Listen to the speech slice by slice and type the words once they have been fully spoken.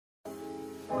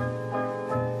My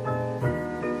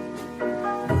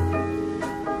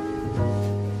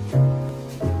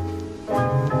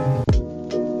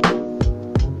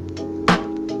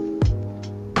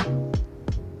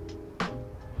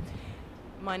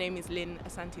name is Lynn.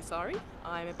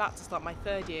 I'm about to start my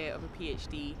third year of a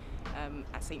PhD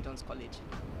at St John's College.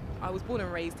 I was born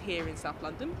and raised here in South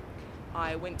London.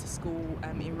 I went to school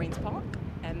in Rains Park,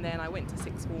 and then I went to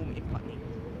sixth form in Putney.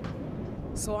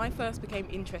 So I first became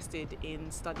interested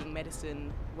in studying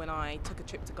medicine when I took a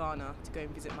trip to Ghana to go and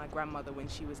visit my grandmother when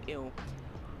she was ill.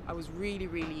 I was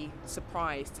really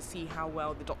surprised to see how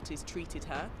well the doctors treated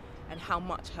her and how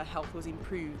much her health was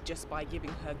improved just by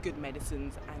giving her good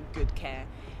medicines and good care.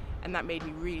 And that made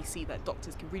me really see that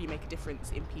doctors can really make a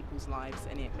difference in people's lives,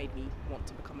 and it made me want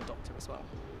to become a doctor as well.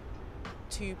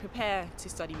 To prepare to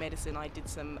study medicine, I did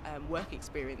some work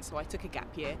experience. So I took a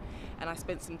gap year and I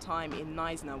spent some time in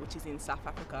Knysna, which is in South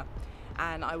Africa.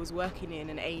 And I was working in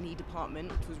an A&E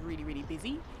department, which was really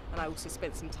busy. And I also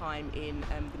spent some time in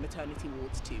the maternity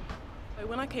wards too. So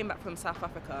when I came back from South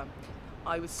Africa,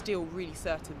 I was still really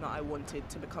certain that I wanted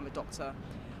to become a doctor.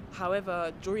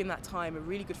 However, during that time, a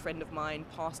really good friend of mine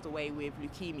passed away with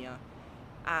leukemia.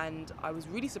 And I was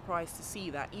really surprised to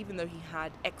see that even though he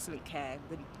had excellent care,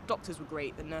 the doctors were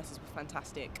great, the nurses were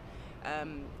fantastic,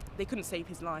 they couldn't save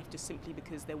his life just simply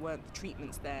because there weren't the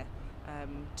treatments there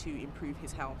to improve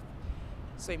his health.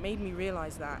 So it made me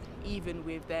realise that even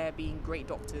with there being great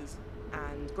doctors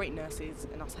and great nurses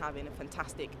and us having a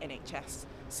fantastic NHS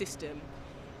system,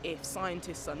 if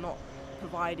scientists are not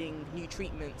providing new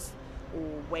treatments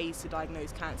or ways to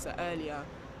diagnose cancer earlier,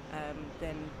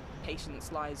 then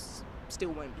patients' lives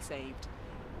still won't be saved.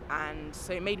 And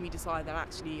so it made me decide that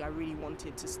actually I really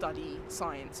wanted to study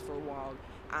science for a while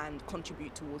and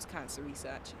contribute towards cancer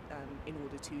research in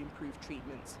order to improve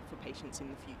treatments for patients in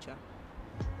the future.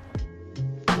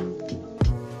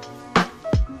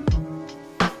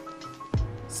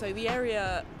 So the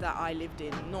area that I lived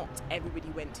in, not everybody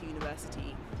went to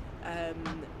university,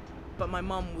 but my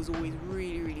mum was always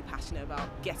really passionate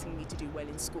about getting me to do well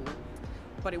in school.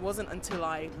 But it wasn't until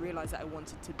I realised that I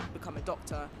wanted to become a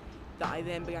doctor that I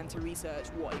then began to research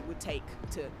what it would take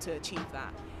to achieve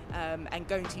that. And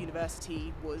going to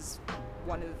university was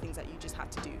one of the things that you just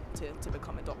had to do to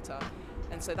become a doctor.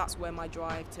 And so that's where my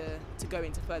drive to go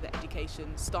into further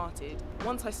education started.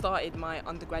 Once I started my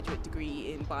undergraduate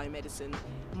degree in biomedicine,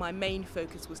 my main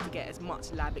focus was to get as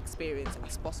much lab experience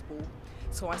as possible.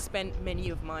 So I spent many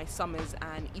of my summers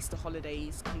and Easter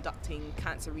holidays conducting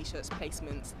cancer research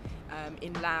placements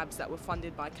in labs that were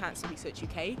funded by Cancer Research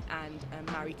UK and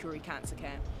Marie Curie Cancer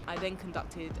Care. I then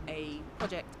conducted a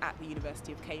project at the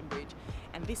University of Cambridge,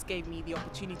 and this gave me the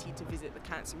opportunity to visit the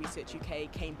Cancer Research UK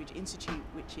Cambridge Institute,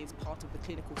 which is part of the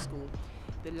clinical school.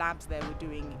 The labs there were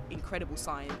doing incredible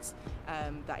science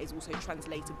that is also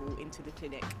translatable into the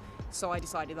clinic. So I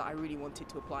decided that I really wanted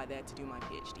to apply there to do my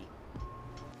PhD.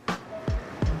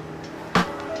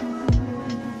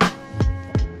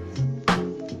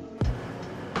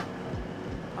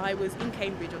 I was in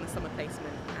Cambridge on a summer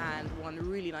placement, and one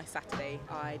really nice Saturday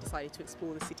I decided to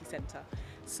explore the city centre.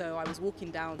 So I was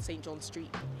walking down St John's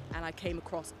Street and I came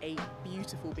across a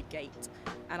beautiful big gate,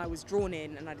 and I was drawn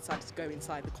in and I decided to go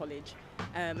inside the college.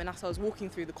 And as I was walking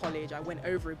through the college, I went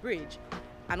over a bridge,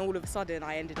 and all of a sudden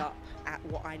I ended up at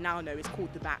what I now know is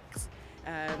called the Backs.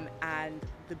 And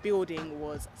the building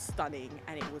was stunning,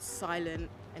 and it was silent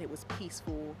and it was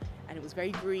peaceful and it was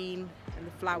very green and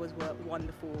the flowers were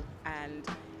wonderful, and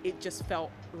it just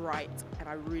felt right, and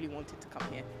I really wanted to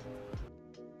come here.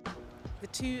 The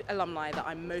two alumni that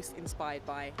I'm most inspired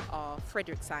by are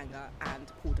Frederick Sanger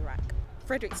and Paul Dirac.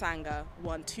 Frederick Sanger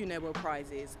won 2 Nobel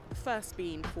Prizes, the first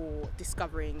being for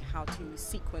discovering how to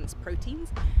sequence proteins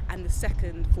and the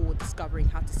second for discovering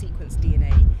how to sequence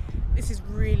DNA. This is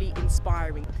really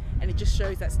inspiring, and it just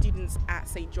shows that students at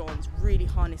St John's really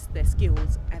harness their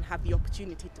skills and have the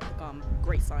opportunity to become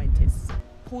great scientists.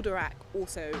 Paul Dirac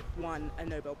also won a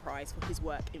Nobel Prize for his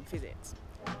work in physics.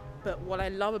 But what I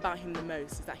love about him the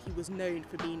most is that he was known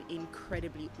for being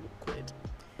incredibly awkward.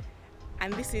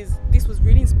 And this was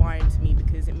really inspiring to me,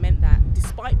 because it meant that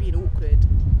despite being awkward,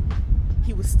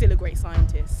 he was still a great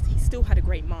scientist. He still had a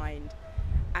great mind,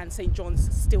 and St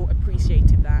John's still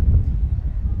appreciated that.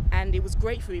 And it was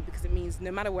great for me because it means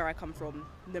no matter where I come from,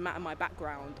 no matter my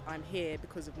background, I'm here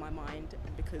because of my mind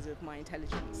and because of my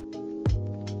intelligence.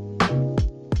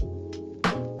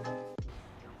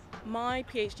 My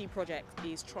PhD project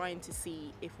is trying to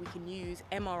see if we can use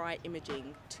MRI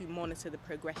imaging to monitor the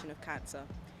progression of cancer.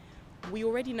 We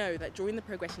already know that during the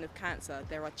progression of cancer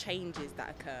there are changes that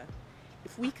occur.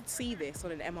 If we could see this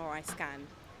on an MRI scan,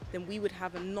 then we would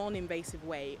have a non-invasive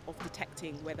way of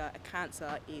detecting whether a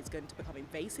cancer is going to become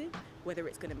invasive, whether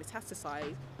it's going to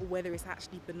metastasize, or whether it's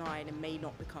actually benign and may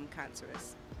not become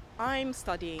cancerous. I'm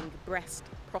studying breast,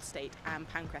 prostate and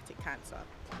pancreatic cancer.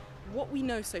 What we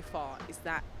know so far is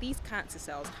that these cancer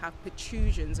cells have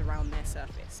protrusions around their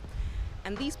surface.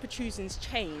 And these protrusions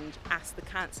change as the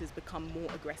cancers become more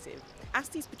aggressive. As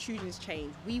these protrusions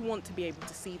change, we want to be able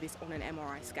to see this on an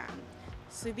MRI scan.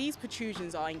 So these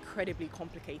protrusions are incredibly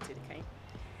complicated, okay?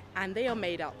 And they are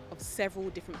made up of several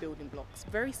different building blocks,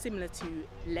 very similar to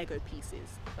Lego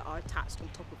pieces that are attached on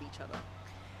top of each other.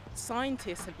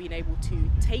 Scientists have been able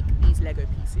to take these Lego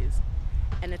pieces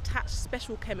and attach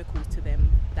special chemicals to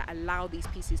them that allow these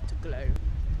pieces to glow.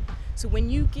 So when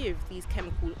you give these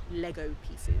chemical Lego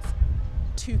pieces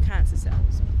to cancer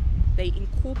cells, they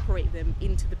incorporate them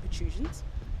into the protrusions,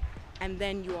 and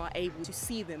then you are able to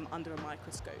see them under a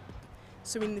microscope.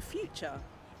 So in the future,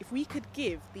 if we could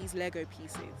give these Lego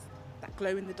pieces that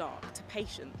glow in the dark to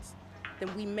patients,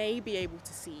 then we may be able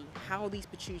to see how these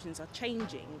protrusions are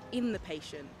changing in the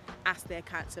patient as their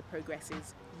cancer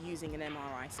progresses using an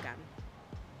MRI scan.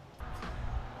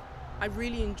 I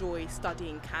really enjoy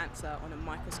studying cancer on a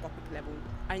microscopic level.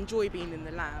 I enjoy being in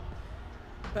the lab,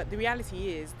 but the reality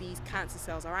is these cancer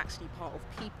cells are actually part of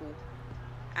people,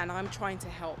 and I'm trying to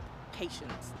help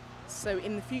patients. So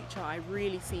in the future, I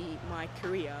really see my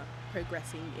career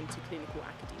progressing into clinical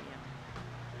academia.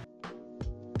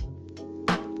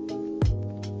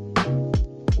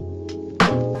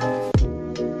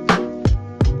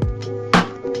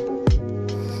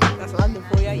 That's London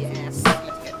for you? Yes.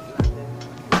 Let's get to London.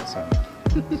 Sorry.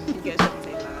 You get to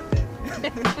say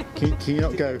London. Can you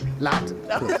not go lad?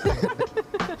 No.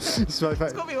 It's It's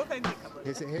got to be authentic.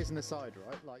 Here's an aside,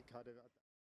 right? Like kind of.